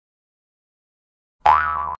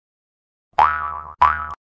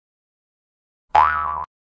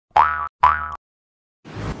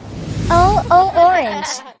O O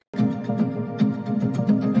Orange.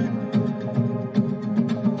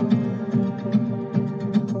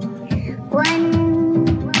 One,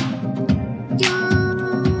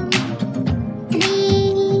 two,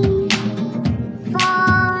 three,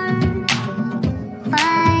 four,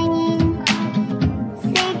 five,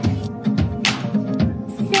 6,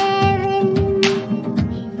 7,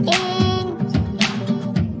 8,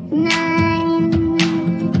 9,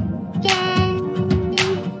 10,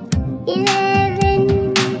 11,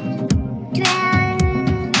 12,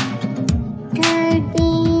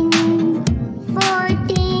 13,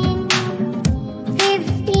 14,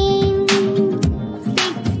 15,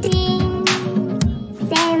 16,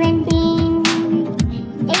 17,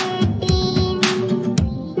 18,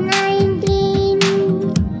 19,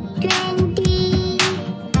 20.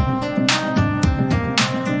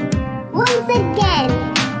 Once again.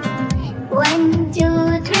 1, 2,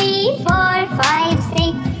 3, 4, 5,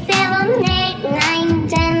 6, 7, 8, 9,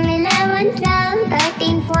 10, 11, 12,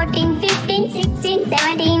 13, 14, 15, 16,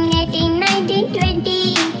 17, 18, 19, 20.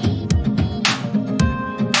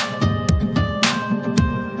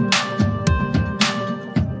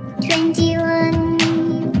 21,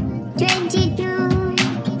 22,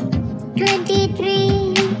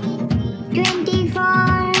 23,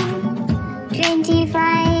 24,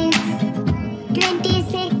 25,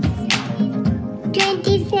 26,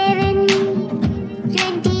 27,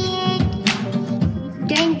 28,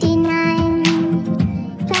 29,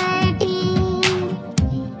 30,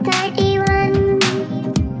 31,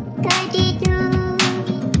 32,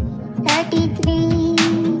 33,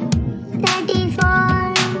 34,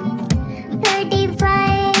 35,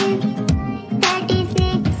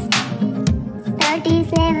 36,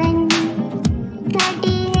 37,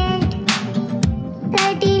 38,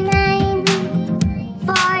 39,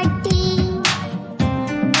 40.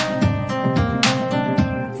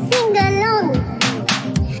 Sing along.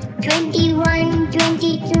 21,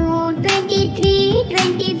 22, 23,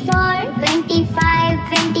 24, 25,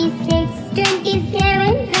 26,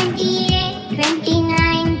 27, 28,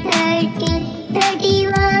 29, 30,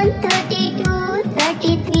 31, 32,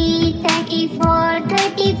 33, 34,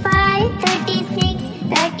 35, 36,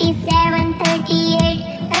 37, 38,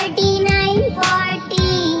 39, 40.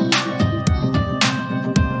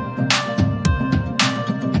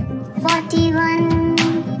 41,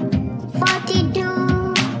 42,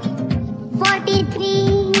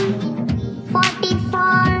 43,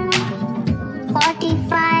 44,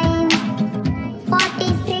 45,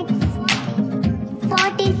 46,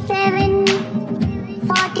 47,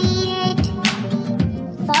 48,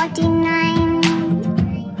 49,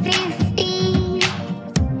 50,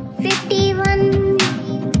 51,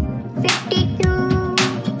 52,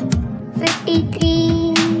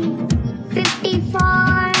 53,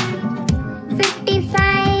 54,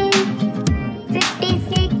 55,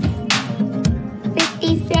 56,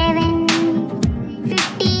 57,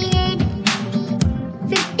 58,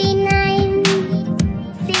 59,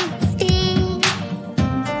 60.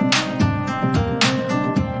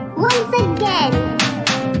 Once again.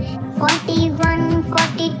 41,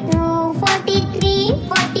 42, 43,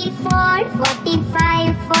 44,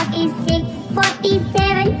 45, 46,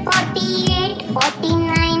 47, 48,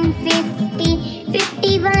 49, 50,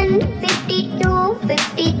 51, 52,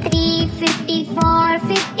 53, 54,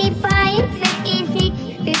 55, 56,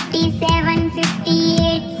 57,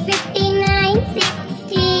 58, 59, 60.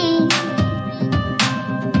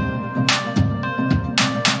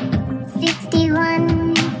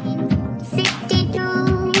 61,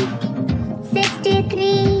 62,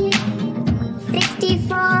 63,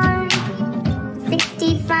 64,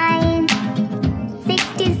 65,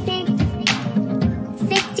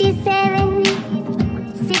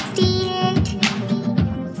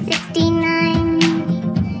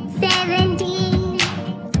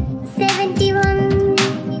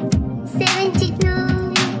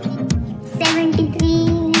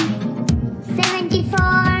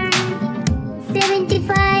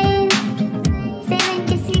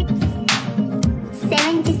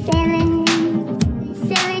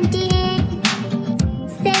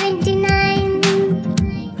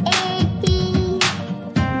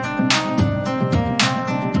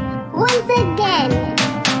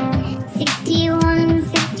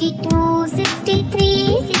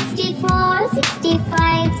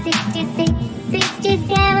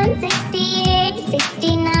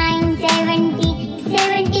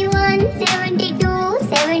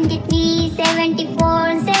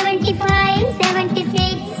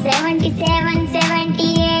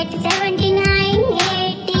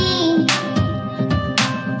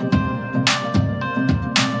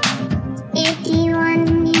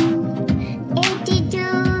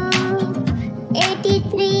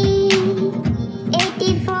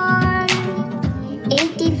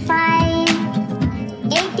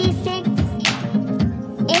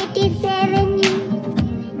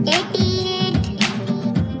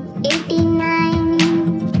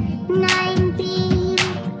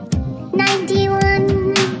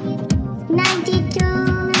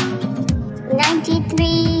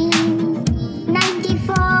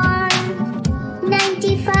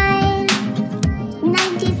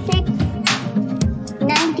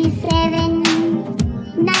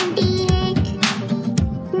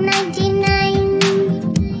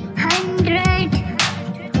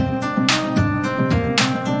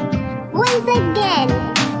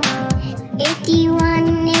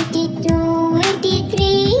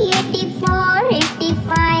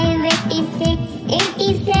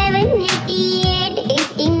 88,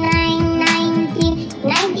 89, 90,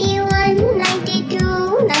 91, 92,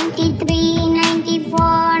 93,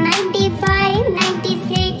 94, 95,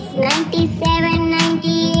 96, 97,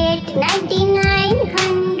 98, 99,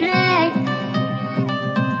 100.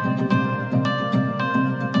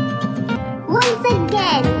 Once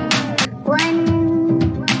again. 1,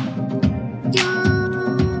 2,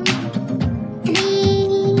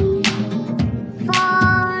 3,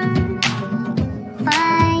 4,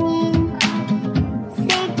 5,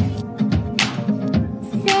 6,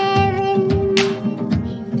 7,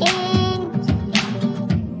 8,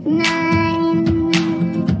 9,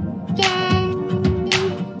 10, 11,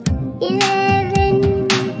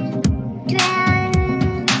 12,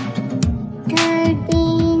 13,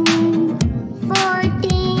 14,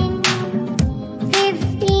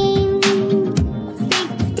 15,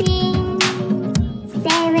 16,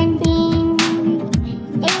 17,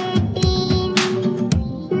 18,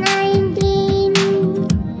 19,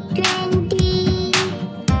 20.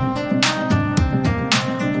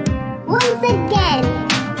 Once again.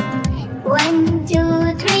 1,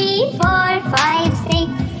 2, 3, 4, 5,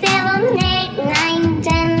 6, 7, 8, 9,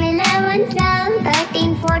 10, 11, 12,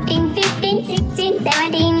 13, 14, 15, 16,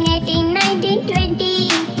 17, 18, 19, 20.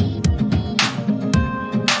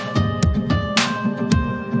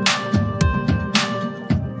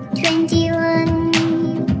 21,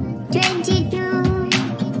 22,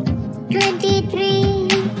 23,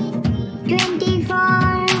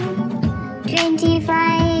 24, 25,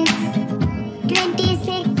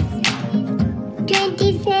 26,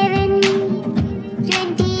 27,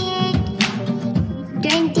 28,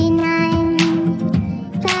 29,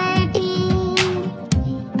 30,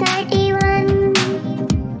 31,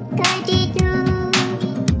 32,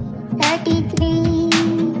 33,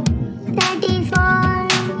 34,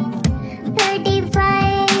 35,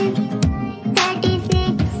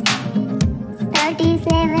 36,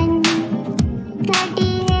 37,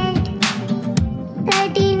 38,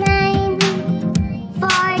 39,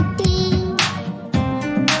 40.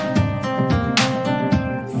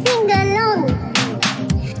 Sing along.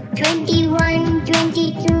 21,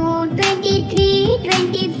 22, 23,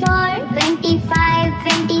 24, 25,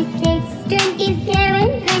 26,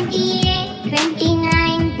 27, 28,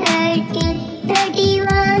 29, 30,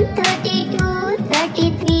 31, 32,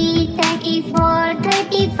 33, 34,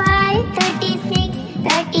 35, 36,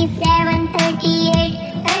 37, 38,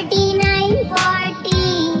 39, 40.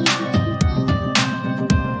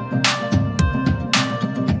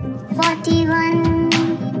 41,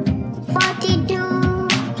 42,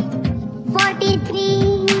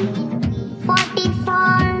 43,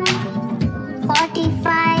 44,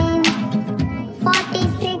 45,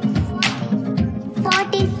 46,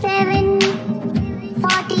 47,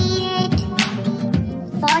 48,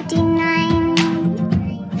 49,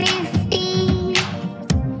 50,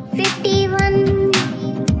 51,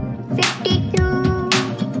 52,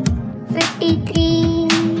 53,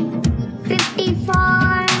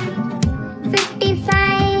 54,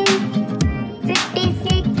 55,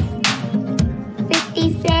 56,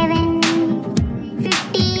 57,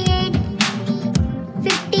 58,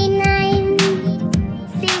 59,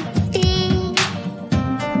 60.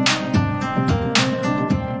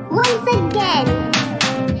 Once again.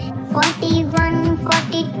 41,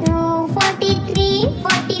 42, 43,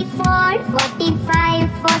 44, 45,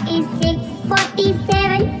 46,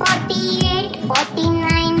 47, 48,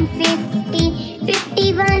 49, 50,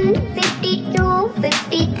 51, 52,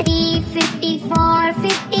 53, 54,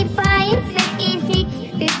 55, 56,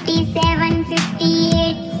 57,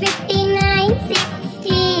 58, 59,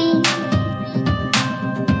 60.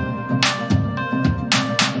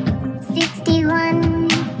 61,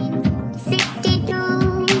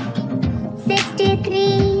 62,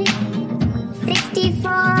 63,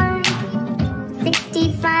 64,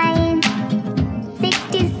 65,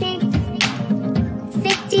 66,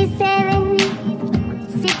 67,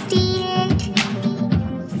 68,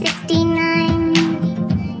 69,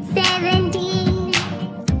 70,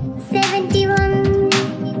 71,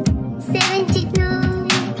 72,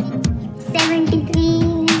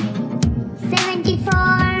 73,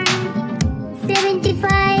 74,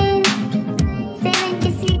 75,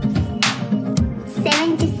 76,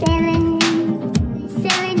 77,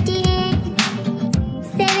 78,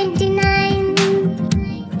 79,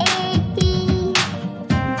 80.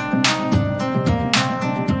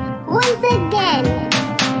 Once again.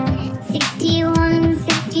 61,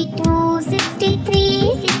 62,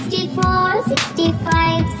 63, 64,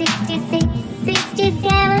 65,